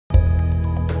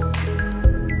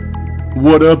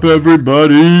What up,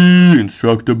 everybody?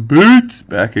 InstructaBeats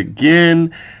back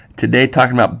again. Today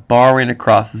talking about borrowing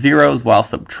across zeros while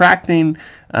subtracting.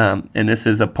 And this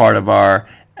is a part of our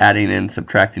adding and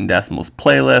subtracting decimals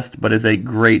playlist, but is a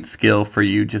great skill for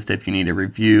you just if you need a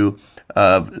review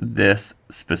of this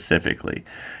specifically.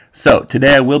 So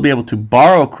today I will be able to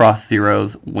borrow across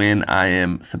zeros when I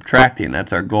am subtracting.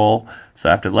 That's our goal. So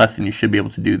after the lesson you should be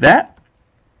able to do that.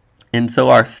 And so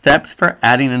our steps for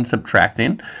adding and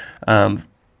subtracting,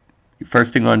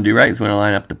 first thing we're going to do, right, is we're going to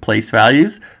line up the place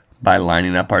values by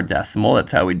lining up our decimal.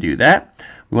 That's how we do that.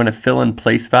 We want to fill in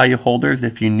place value holders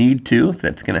if you need to, if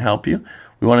that's going to help you.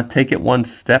 We want to take it one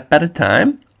step at a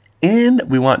time, and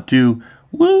we want to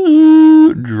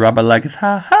drop it like it's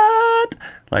hot,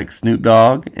 like Snoop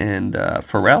Dogg and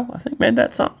Pharrell, I think, made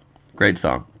that song. Great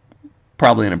song.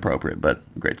 Probably inappropriate, but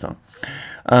great song.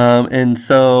 And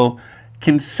so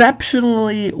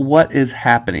conceptually, what is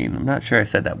happening? I'm not sure I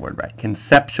said that word right.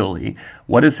 Conceptually,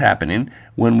 what is happening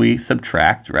when we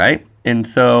subtract, right? And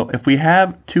so if we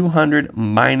have 200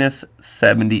 minus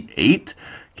 78,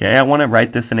 okay, I want to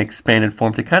write this in expanded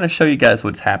form to kind of show you guys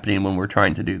what's happening when we're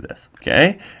trying to do this,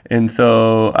 okay? And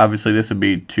so obviously this would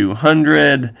be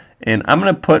 200, and I'm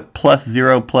going to put plus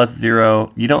 0 plus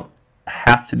 0. You don't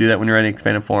have to do that when you're writing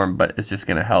expanded form, but it's just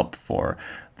going to help for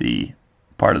the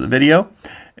part of the video.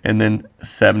 And then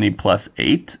 70 plus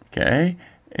 8, okay?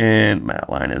 And my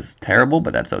outline is terrible,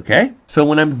 but that's okay. So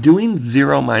when I'm doing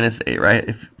 0 minus 8, right?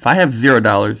 If I have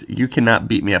 $0, you cannot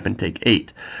beat me up and take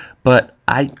 8. But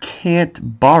I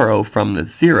can't borrow from the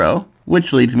 0,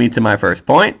 which leads me to my first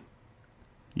point.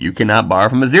 You cannot borrow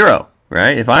from a 0,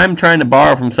 right? If I'm trying to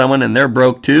borrow from someone and they're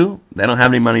broke too, they don't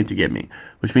have any money to give me,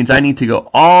 which means I need to go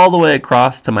all the way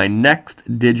across to my next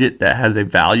digit that has a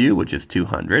value, which is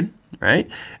 200, right?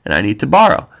 And I need to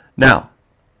borrow. Now,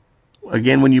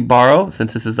 again, when you borrow,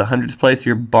 since this is a hundreds place,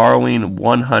 you're borrowing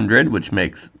 100, which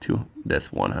makes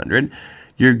this 100.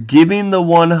 You're giving the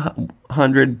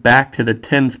 100 back to the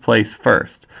tens place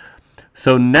first.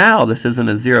 So now this isn't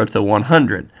a 0, it's a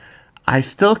 100. I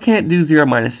still can't do 0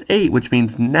 minus 8, which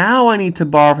means now I need to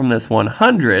borrow from this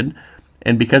 100.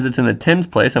 And because it's in the tens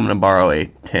place, I'm going to borrow a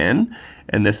 10.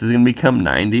 And this is going to become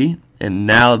 90. And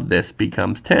now this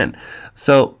becomes 10.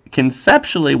 So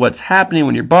conceptually, what's happening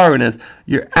when you're borrowing is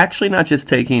you're actually not just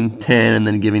taking 10 and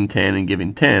then giving 10 and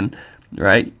giving 10,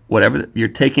 right? Whatever you're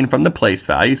taking from the place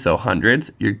value, so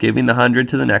hundreds, you're giving the 100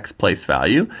 to the next place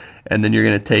value, and then you're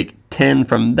going to take 10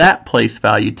 from that place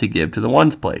value to give to the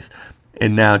ones place.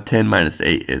 And now 10 minus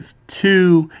 8 is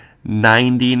 2,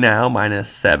 90 now minus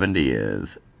 70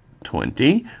 is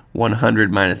 20,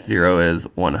 100 minus 0 is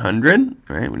 100,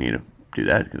 right? We need to do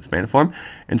that in expanded form.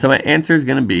 And so my answer is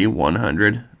going to be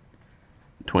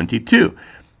 122.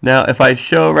 Now, if I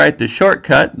show the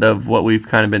shortcut of what we've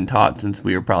kind of been taught since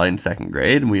we were probably in second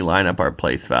grade, and we line up our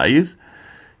place values,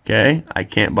 okay, I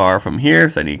can't borrow from here,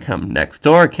 so I need to come next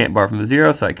door. I can't borrow from a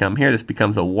 0, so I come here. This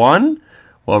becomes a 1.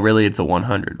 Well, really, it's a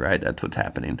 100, right? That's what's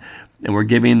happening. And we're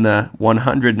giving the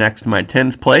 100 next to my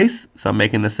tens place, so I'm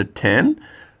making this a 10.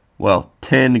 Well,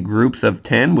 10 groups of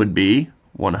 10 would be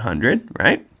 100,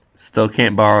 right? Still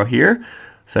can't borrow here.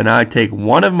 So now I take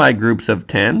one of my groups of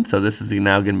 10. So this is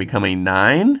now going to become a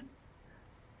 9.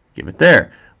 Give it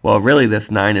there. Well, really this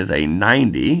 9 is a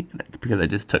 90 because I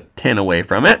just took 10 away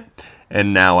from it.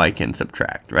 And now I can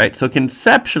subtract, right? So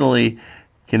conceptually,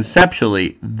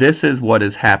 this is what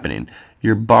is happening.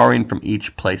 You're borrowing from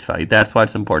each place value. That's why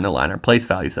it's important to line our place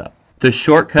values up. The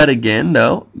shortcut again,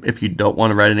 though, if you don't want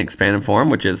to write an expanded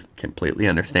form, which is completely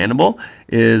understandable,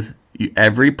 is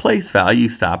every place value you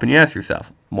stop and you ask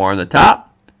yourself, more on the top,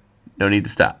 no need to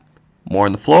stop. More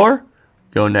on the floor,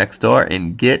 go next door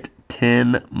and get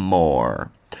 10 more.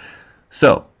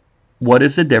 So what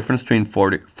is the difference between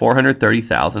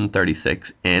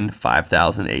 430,036 and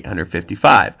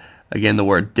 5,855? Again, the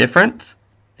word difference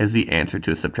is the answer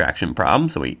to a subtraction problem,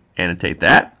 so we annotate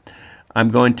that.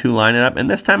 I'm going to line it up, and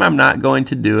this time I'm not going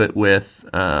to do it with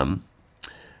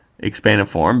expanded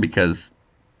form because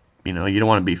you know, you don't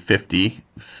want to be 50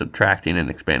 subtracting an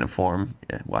expanded form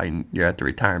while you're at the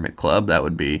retirement club. That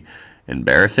would be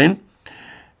embarrassing.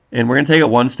 And we're going to take it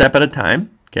one step at a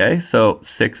time. Okay, so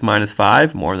 6 minus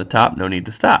 5, more on the top, no need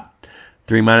to stop.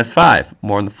 3 minus 5,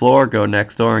 more on the floor, go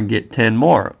next door and get 10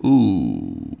 more.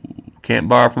 Ooh, can't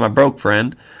borrow from my broke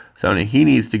friend. So he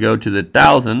needs to go to the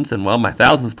thousands, and well, my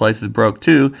thousands place is broke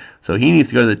too. So he needs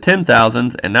to go to the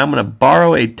 10,000s, and now I'm going to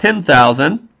borrow a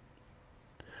 10,000.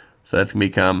 So that's going to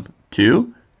become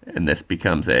 2, and this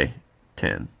becomes a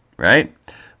 10, right?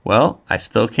 Well, I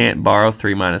still can't borrow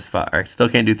 3 minus 5, or I still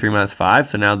can't do 3 minus 5,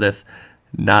 so now this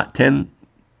not 10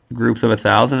 groups of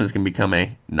 1,000 is going to become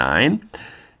a 9.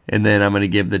 and then I'm going to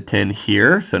give the 10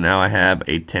 here, so now I have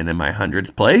a 10 in my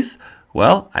hundreds place.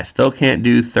 Well, I still can't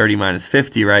do 30 minus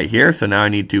 50 right here, so now I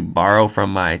need to borrow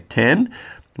from my 10,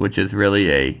 which is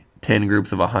really a 10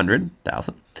 groups of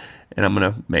 100,000. And I'm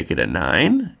going to make it a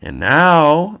 9, and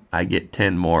now I get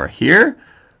 10 more here.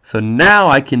 So now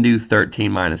I can do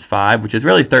 13 minus 5, which is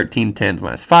really 13 tens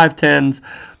minus 5 tens,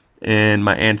 and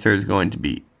my answer is going to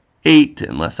be 8,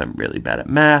 unless I'm really bad at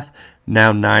math.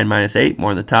 Now 9 minus 8,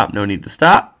 more on the top, no need to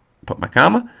stop. Put my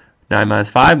comma. 9 minus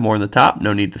 5, more on the top,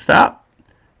 no need to stop.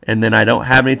 And then I don't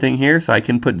have anything here, so I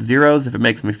can put zeros if it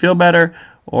makes me feel better,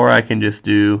 or I can just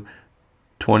do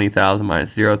 20,000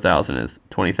 minus 0,000 is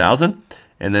 20,000.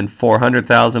 And then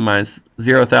 400,000 minus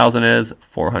 0,000 is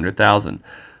 400,000.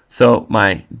 So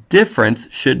my difference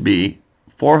should be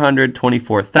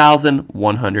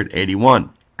 424,181.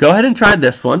 Go ahead and try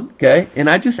this one, okay? And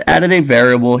I just added a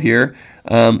variable here.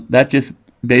 That just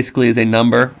basically is a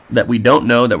number that we don't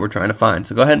know that we're trying to find.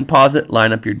 So go ahead and pause it,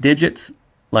 line up your digits,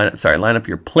 line up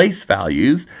your place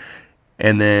values,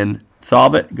 and then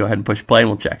solve it. Go ahead and push play and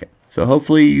we'll check it. So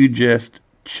hopefully you just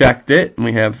checked it, and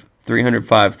we have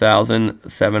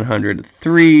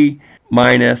 305,703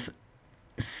 minus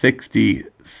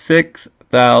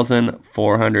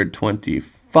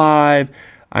 66,425.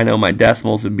 I know my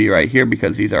decimals would be right here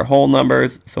because these are whole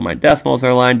numbers, so my decimals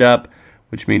are lined up,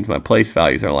 which means my place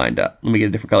values are lined up. Let me get a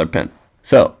different colored pen.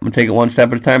 So I'm going to take it one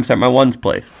step at a time, start my ones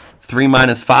place. 3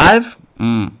 minus 5,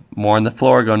 more on the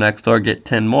floor, go next door, get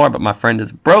 10 more, but my friend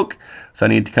is broke, so I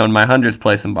need to come to my hundreds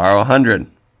place and borrow 100.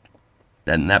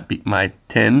 Then my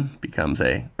 10 becomes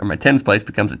my tens place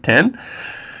becomes a 10.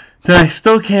 Then I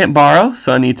still can't borrow,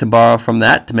 so I need to borrow from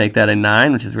that to make that a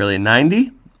 9, which is really a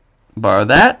 90. Borrow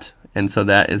that, and so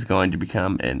that is going to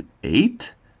become an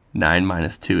 8. 9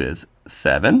 minus 2 is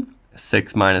 7.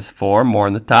 6 minus 4, more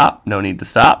on the top, no need to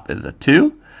stop, is a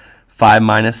 2. 5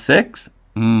 minus 6,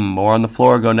 more on the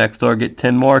floor, go next door, get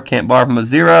 10 more, can't borrow from a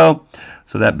 0,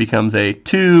 so that becomes a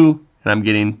 2, and I'm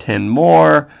getting 10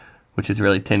 more, which is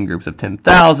really 10 groups of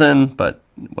 10,000, but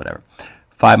whatever.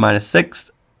 5 minus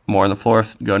 6, more on the floor,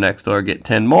 go next door, get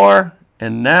 10 more,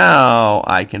 and now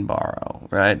I can borrow,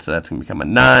 right? So that's going to become a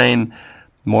 9,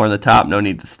 more on the top, no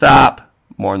need to stop,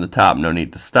 more on the top, no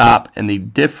need to stop, and the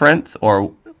difference,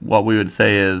 or what we would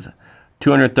say is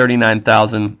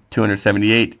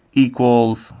 239,278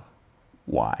 equals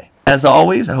Y. As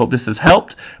always, I hope this has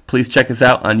helped. Please check us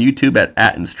out on YouTube at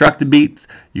InstructaBeats.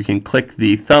 You can click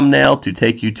the thumbnail to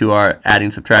take you to our adding,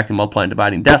 subtracting, multiplying,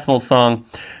 dividing decimals song.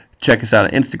 Check us out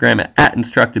on Instagram at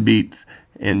InstructaBeats,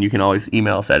 and you can always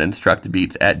email us at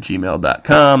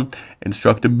InstructaBeats@gmail.com.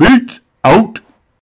 InstructaBeats out!